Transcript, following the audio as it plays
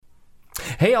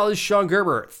Hey, all, this is Sean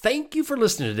Gerber. Thank you for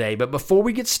listening today, but before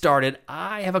we get started,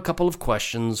 I have a couple of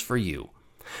questions for you.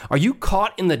 Are you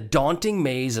caught in the daunting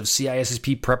maze of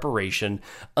CISSP preparation,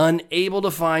 unable to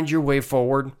find your way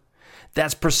forward?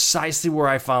 That's precisely where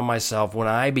I found myself when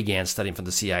I began studying for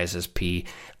the CISSP.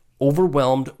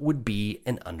 Overwhelmed would be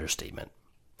an understatement.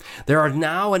 There are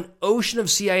now an ocean of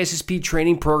CISSP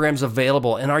training programs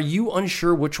available, and are you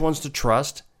unsure which ones to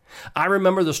trust? I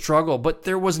remember the struggle, but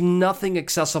there was nothing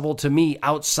accessible to me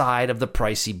outside of the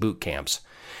pricey boot camps.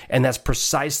 And that's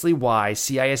precisely why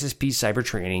CISSP Cyber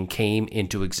Training came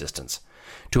into existence,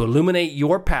 to illuminate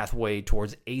your pathway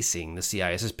towards acing the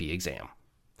CISSP exam.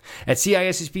 At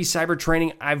CISSP Cyber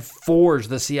Training, I've forged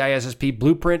the CISSP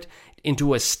blueprint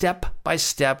into a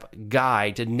step-by-step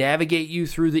guide to navigate you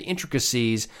through the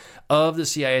intricacies of the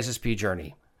CISSP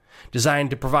journey, designed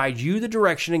to provide you the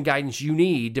direction and guidance you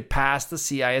need to pass the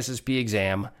CISSP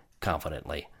exam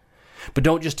confidently. But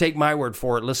don't just take my word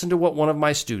for it. Listen to what one of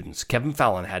my students, Kevin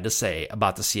Fallon, had to say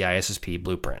about the CISSP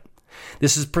blueprint.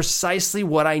 This is precisely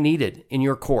what I needed in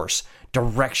your course: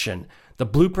 direction. The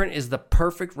blueprint is the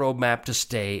perfect roadmap to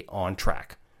stay on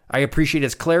track. I appreciate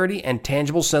its clarity and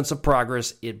tangible sense of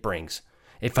progress it brings.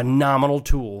 A phenomenal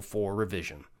tool for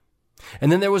revision.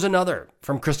 And then there was another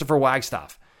from Christopher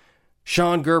Wagstaff.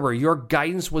 Sean Gerber, your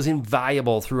guidance was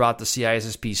invaluable throughout the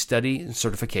CISSP study and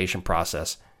certification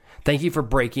process. Thank you for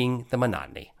breaking the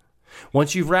monotony.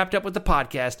 Once you've wrapped up with the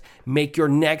podcast, make your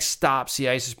next stop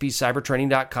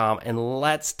CISSPcybertraining.com, and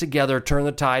let's together turn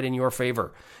the tide in your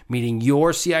favor, meeting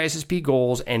your CISSP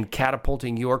goals and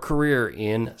catapulting your career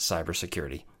in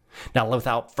cybersecurity. Now,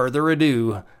 without further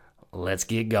ado, let's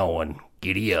get going.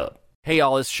 Giddy up. Hey,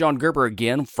 all, it's Sean Gerber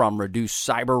again from Reduce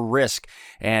Cyber Risk,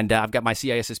 and I've got my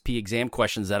CISSP exam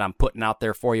questions that I'm putting out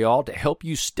there for you all to help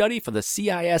you study for the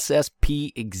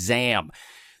CISSP exam.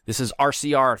 This is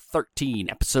RCR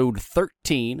 13, episode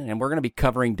 13, and we're going to be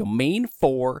covering Domain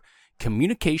 4,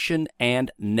 Communication and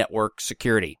Network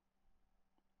Security.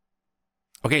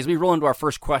 Okay, as we roll into our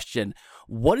first question,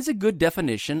 what is a good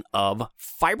definition of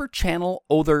Fiber Channel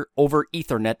over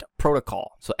Ethernet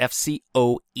Protocol? So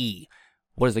FCOE.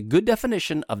 What is a good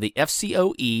definition of the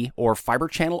FCOE, or Fiber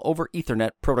Channel over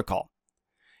Ethernet Protocol?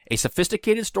 A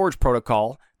sophisticated storage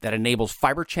protocol that enables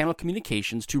fiber channel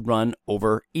communications to run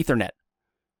over Ethernet.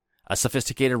 A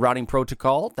sophisticated routing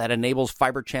protocol that enables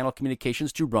fiber channel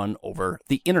communications to run over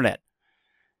the Internet.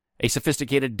 A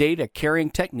sophisticated data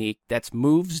carrying technique that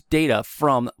moves data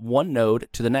from one node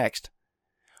to the next.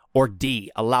 Or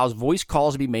D, allows voice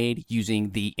calls to be made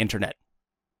using the Internet.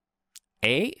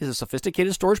 A is a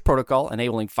sophisticated storage protocol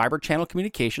enabling fiber channel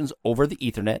communications over the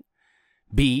Ethernet.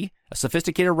 B, a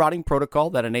sophisticated routing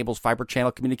protocol that enables fiber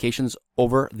channel communications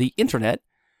over the Internet.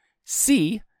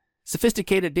 C,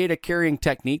 sophisticated data carrying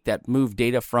technique that moves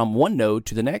data from one node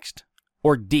to the next.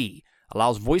 Or D,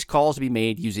 allows voice calls to be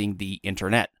made using the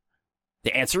Internet.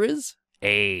 The answer is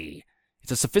A.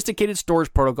 It's a sophisticated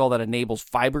storage protocol that enables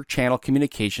fiber channel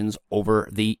communications over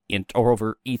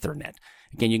over Ethernet.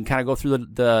 Again, you can kind of go through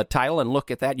the title and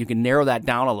look at that. You can narrow that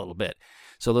down a little bit.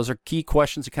 So those are key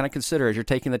questions to kind of consider as you're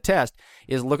taking the test,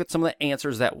 is look at some of the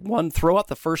answers that, one, throw out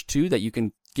the first two that you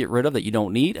can get rid of that you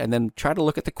don't need, and then try to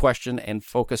look at the question and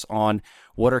focus on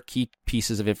what are key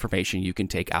pieces of information you can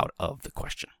take out of the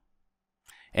question.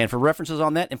 And for references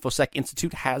on that, InfoSec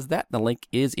Institute has that. The link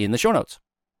is in the show notes.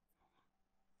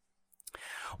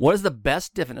 What is the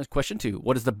best definition? Question 2.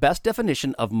 What is the best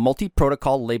definition of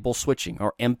multi-protocol label switching,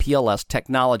 or MPLS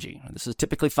technology? This is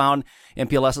typically found,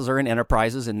 MPLSs are in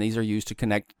enterprises, and these are used to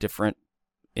connect different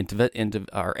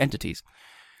entities.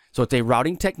 So it's a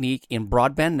routing technique in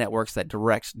broadband networks that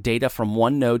directs data from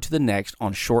one node to the next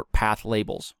on short path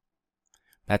labels.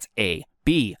 That's A.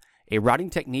 B. A routing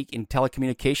technique in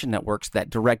telecommunication networks that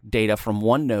direct data from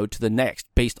one node to the next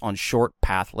based on short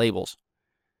path labels.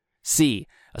 C.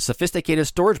 A sophisticated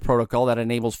storage protocol that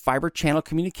enables fiber channel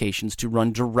communications to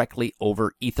run directly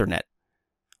over Ethernet.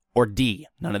 Or D,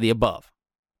 none of the above.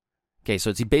 Okay, so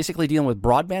it's basically dealing with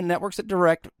broadband networks that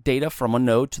direct data from a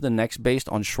node to the next based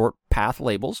on short path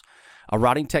labels, a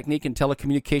routing technique in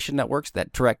telecommunication networks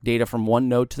that direct data from one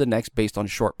node to the next based on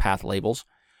short path labels,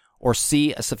 or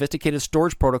C, a sophisticated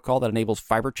storage protocol that enables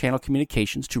fiber channel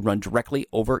communications to run directly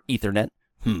over Ethernet.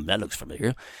 That looks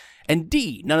familiar. And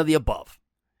D, none of the above.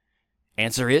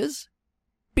 Answer is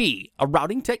B, a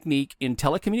routing technique in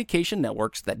telecommunication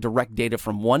networks that direct data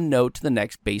from one node to the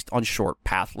next based on short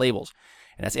path labels.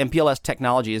 And that's MPLS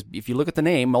technology. Is, if you look at the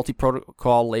name,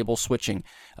 multi-protocol label switching,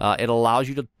 it allows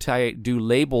you to do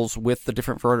labels with the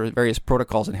different various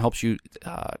protocols and helps you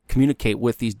communicate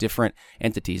with these different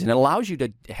entities. And it allows you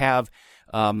to have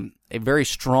a very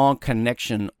strong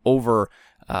connection over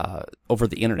over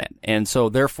the internet. And so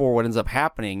therefore what ends up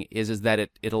happening is that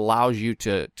it allows you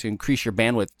to increase your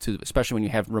bandwidth, especially when you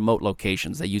have remote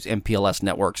locations. They use MPLS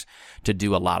networks to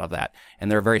do a lot of that.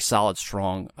 And they're a very solid,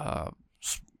 strong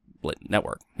split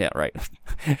network. Yeah, right.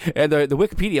 And the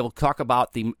Wikipedia will talk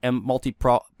about the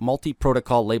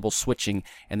multi-protocol label switching,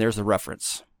 and there's the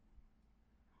reference.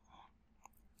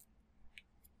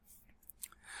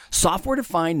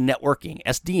 Software-defined networking,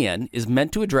 SDN, is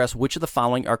meant to address which of the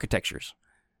following architectures?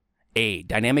 A,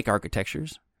 dynamic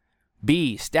architectures,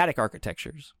 B, static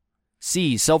architectures,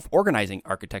 C, self-organizing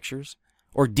architectures,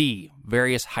 or D,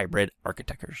 various hybrid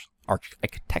architectures.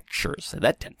 Say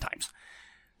that 10 times.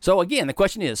 So again, the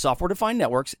question is, software-defined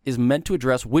networks is meant to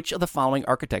address which of the following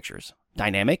architectures?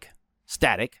 Dynamic,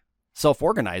 static,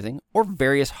 self-organizing, or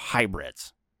various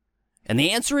hybrids? And the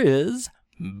answer is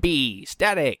B,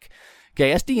 static.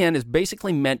 Okay, SDN is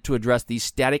basically meant to address these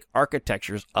static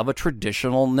architectures of a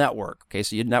traditional network. Okay,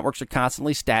 so your networks are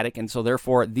constantly static, and so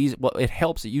therefore it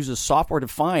helps. It uses software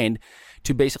defined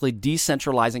to basically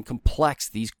decentralize and complex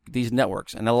these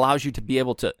networks, and it allows you to be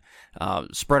able to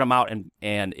spread them out,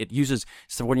 and it uses,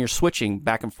 so when you're switching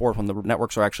back and forth when the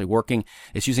networks are actually working,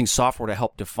 it's using software to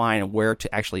help define where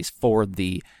to actually forward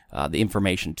the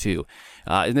information to.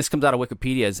 And this comes out of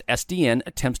Wikipedia as SDN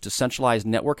attempts to centralize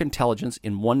network intelligence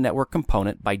in one network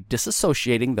component by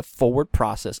disassociating the forward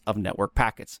process of network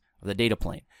packets, or the data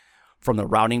plane, from the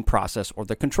routing process or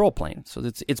the control plane. So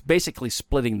it's basically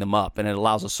splitting them up, and it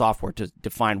allows the software to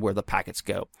define where the packets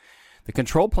go. The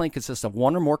control plane consists of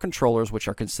one or more controllers, which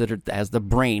are considered as the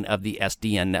brain of the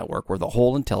SDN network, where the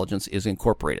whole intelligence is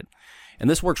incorporated. And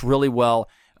this works really well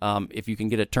if you can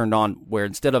get it turned on, where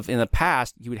instead of in the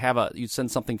past, you'd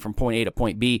send something from point A to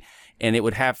point B, and it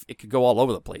could go all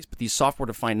over the place. But these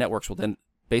software-defined networks will then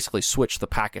basically switch the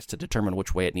packets to determine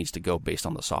which way it needs to go based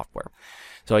on the software.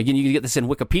 So again, you can get this in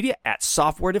Wikipedia at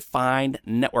software-defined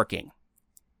networking.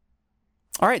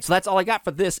 All right, so that's all I got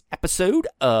for this episode.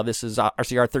 This is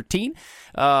RCR 13,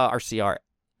 RCR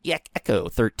Echo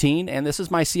 13, and this is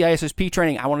my CISSP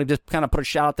training. I want to just kind of put a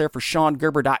shout out there for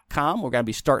SeanGerber.com. We're going to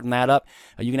be starting that up.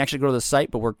 You can actually go to the site,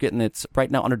 but we're getting it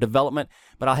right now under development.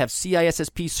 But I'll have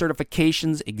CISSP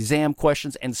certifications, exam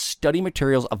questions, and study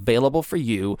materials available for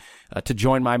you to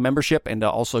join my membership, and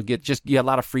also get a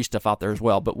lot of free stuff out there as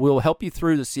well. But we'll help you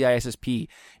through the CISSP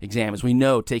exam. As we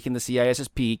know, taking the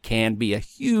CISSP can be a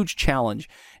huge challenge,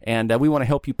 and we want to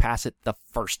help you pass it the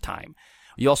first time.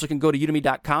 You also can go to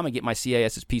udemy.com and get my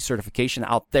CISSP certification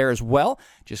out there as well.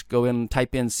 Just go in and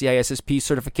type in CISSP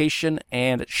certification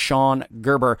and Sean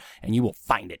Gerber, and you will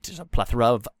find it. There's a plethora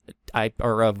of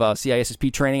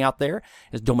CISSP training out there.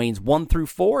 There's domains 1 through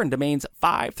 4 and domains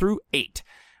 5 through 8.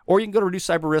 Or you can go to Reduce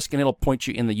Cyber Risk, and it'll point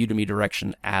you in the Udemy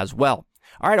direction as well.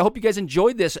 All right, I hope you guys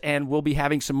enjoyed this, and we'll be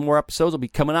having some more episodes. They'll be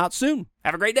coming out soon.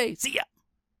 Have a great day. See ya.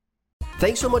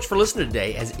 Thanks so much for listening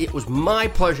today, as it was my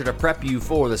pleasure to prep you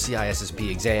for the CISSP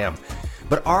exam.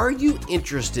 But are you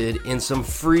interested in some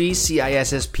free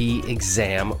CISSP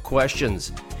exam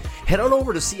questions? Head on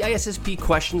over to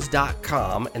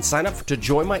CISSPquestions.com and sign up to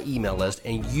join my email list,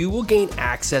 and you will gain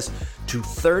access to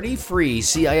 30 free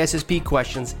CISSP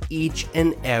questions each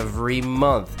and every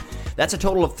month. That's a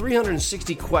total of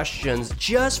 360 questions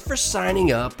just for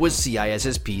signing up with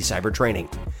CISSP Cyber Training.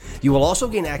 You will also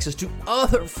gain access to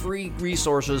other free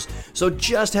resources, so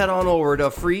just head on over to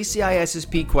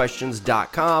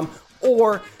freeCISSPquestions.com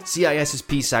or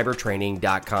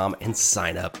CISSPcybertraining.com and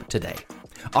sign up today.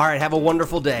 All right, have a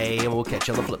wonderful day, and we'll catch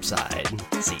you on the flip side.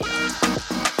 See ya.